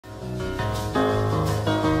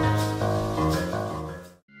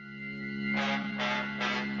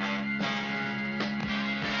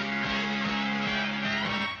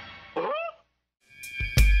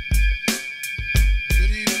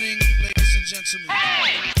gentlemen.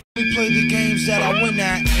 We play the games that I win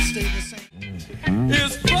at and stay the same.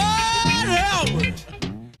 It's fun, Albert.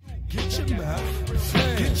 Get your mouth,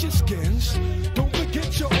 get your skins, don't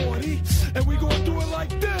forget your orty, and we gonna do it like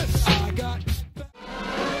this. I got.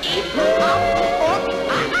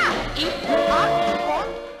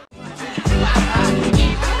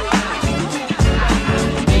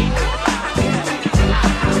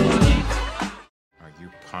 Are you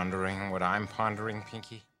pondering what I'm pondering,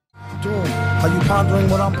 Pinky? Dude, are you pondering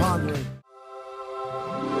what I'm pondering?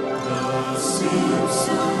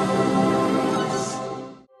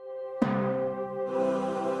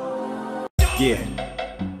 Yeah.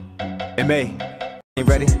 M.A. Ain't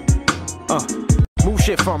ready? Move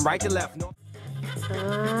shit from right to left. No.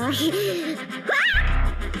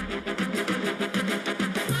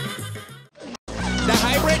 The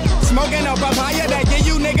hybrid, smoking a papaya that give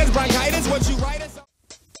you niggas bronchitis. What you write us?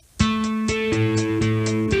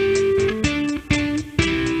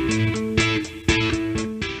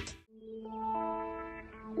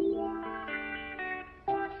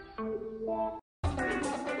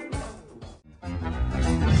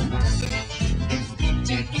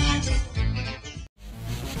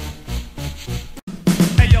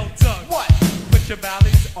 Hey yo, Doug. What? Put your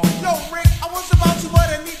valleys on. Yo, Rick, I was about to, but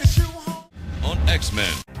I need to shoot home. On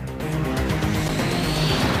X-Men.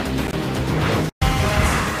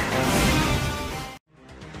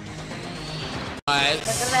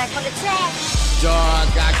 Dog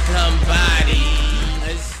got somebody.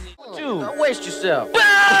 Dude, don't waste yourself.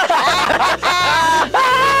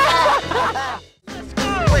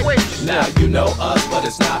 Now you know us, but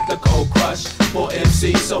it's not the Cold Crush for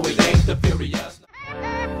MC, so it ain't the Furious.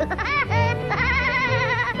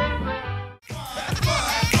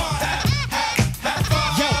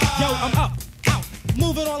 Yo, I'm up, out,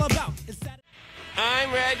 moving all about.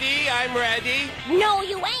 I'm ready. No,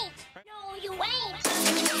 you ain't. No, you ain't.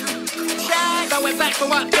 Going back for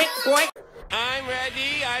what, big boy? I'm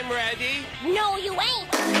ready. No, you ain't.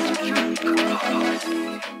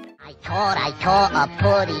 I caught a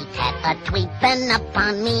putty tat a tweeping up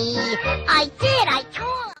on me. I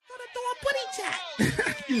caught.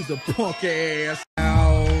 He's a punk ass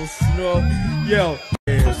house, yo,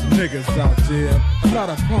 ass niggas out there. A lot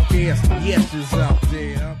of punk ass yeses out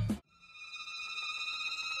there.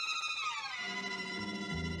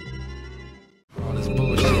 All this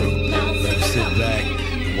bullshit. Let him sit back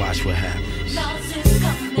and watch what happens.